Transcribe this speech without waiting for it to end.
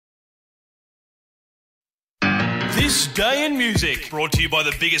This Day in Music, brought to you by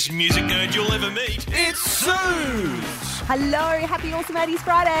the biggest music nerd you'll ever meet. It's Suze! Hello, happy Awesome 80s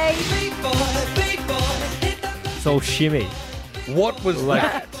Friday. It's all shimmy. What was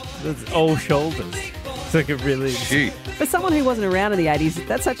that? It's all shoulders. It's like a really... Gee. For someone who wasn't around in the 80s,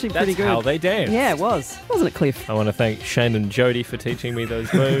 that's actually pretty good. That's how they dance. Yeah, it was. Wasn't it, Cliff? I want to thank Shane and Jody for teaching me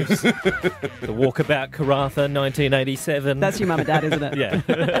those moves. The Walkabout Karatha, 1987. That's your mum and dad, isn't it? Yeah.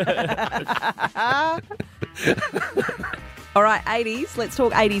 All right, 80s. Let's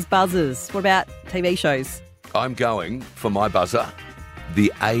talk 80s buzzers. What about TV shows? I'm going for my buzzer,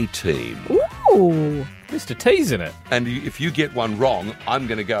 the A-Team. Ooh. Mr. T's in it. And if you get one wrong, I'm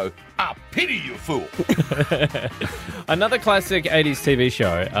going to go, pity you, fool. Another classic 80s TV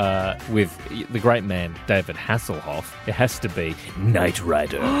show with the great man David Hasselhoff. It has to be Knight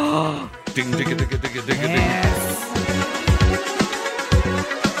Rider. Ding, digga, digga, digga, digga,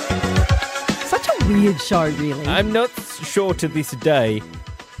 Such a weird show, really. I'm not sure to this day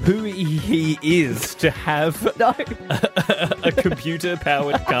who he is to have No. a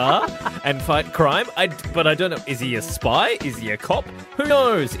computer-powered car and fight crime. But I don't know. Is he a spy? Is he a cop? Who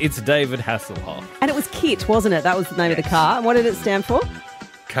knows? It's David Hasselhoff. And it was KITT, wasn't it? That was the name of the car. And what did it stand for?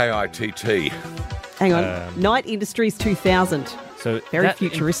 K-I-T-T. Hang on. Knight Industries 2000. So Very that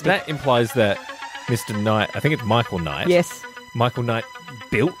futuristic. That implies that Mr. Knight, I think it's Michael Knight. Yes. Michael Knight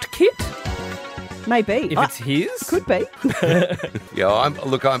built KITT? Maybe. If it's his? Could be. Yeah, I'm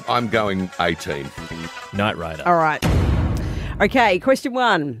going A-Team. Knight Rider. All right. Okay, question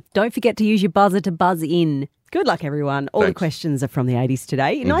 1. Don't forget to use your buzzer to buzz in. Good luck, everyone. All the Thanks. questions are from the 80s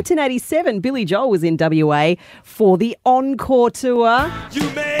today. In 1987, Billy Joel was in WA for the Encore Tour. You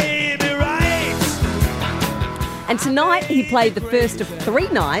may be right. And tonight, he played the first of 3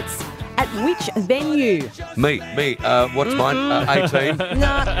 nights. At which venue? Me. What's mine? A-Team.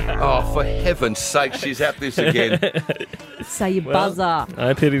 No. Oh, for heaven's sake, she's at this again. Say your buzzer.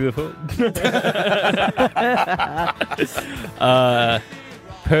 I pity the fool.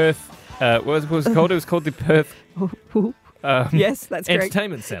 Perth. What was it called? It was called the Perth Yes, that's correct.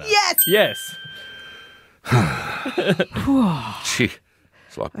 Entertainment Centre. Yes! Yes. Gee,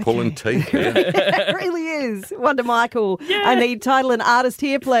 it's like pulling teeth, man. It really is. Wonder Michael. I need title and artist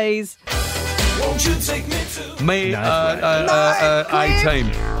here, please. Won't you take me to... Me, No,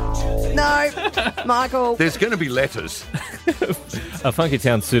 A-Team. No. Michael. There's going to be letters. A Funky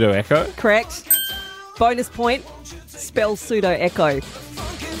Town Pseudo Echo. Correct. Bonus point. Spell pseudo echo.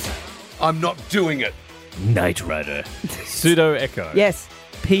 I'm not doing it. Knight Rider. Pseudo Echo. Yes.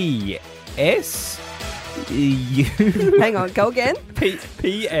 P-S. Hang on. Go again.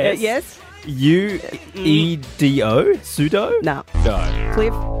 P-S. Yes. U-E-D-O. Pseudo? No. No.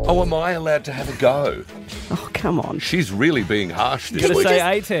 Cliff. Oh, am I allowed to have a go? Oh, come on. She's really being harsh this You gotta week. say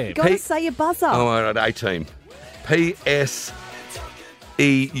just- A-Team. Got to say your buzzer. Oh, all right, A-Team. P-S-E-U-D-O.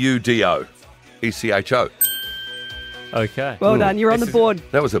 E-C-H-O. Okay. Well done. You're on the board.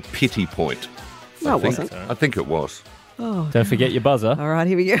 That was a pity point. No, it I think. wasn't. I think it was. Don't forget your buzzer. All right,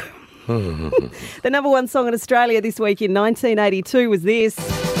 here we go. The number 1 song in Australia this week in 1982 was this.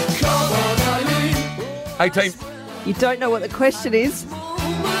 A-Team. You don't know what the question is.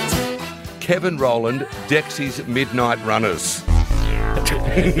 Kevin Rowland, Dexy's Midnight Runners.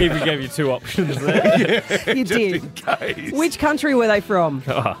 He gave you 2 options there. You Just did. in case. Which country were they from?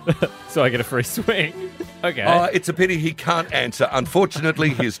 So I get a free swing. Okay. It's a pity he can't answer. Unfortunately,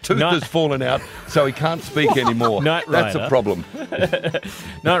 his tooth No. has fallen out, so he can't speak anymore. Knight That's a Rider. problem.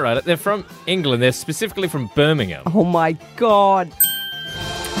 Knight Rider. They're from England. They're specifically from Birmingham. Oh, my God.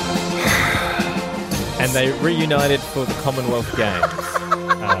 And they reunited for the Commonwealth Games.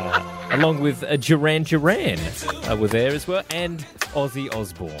 Along with Duran Duran were there as well, and Ozzy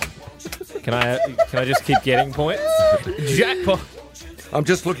Osbourne. Can I just keep getting points? Jackpot. I'm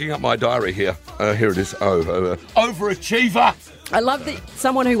just looking up my diary here. Here it is. Overachiever. I love that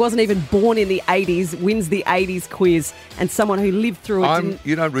someone who wasn't even born in the 80s wins the 80s quiz, and someone who lived through it didn't.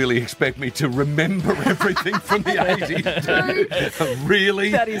 You don't really expect me to remember everything from the 80s, do you? Really?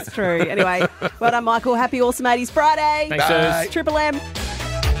 That is true. Anyway, well done, Michael. Happy Awesome 80s Friday. Thanks, Bye. Suze. Triple M.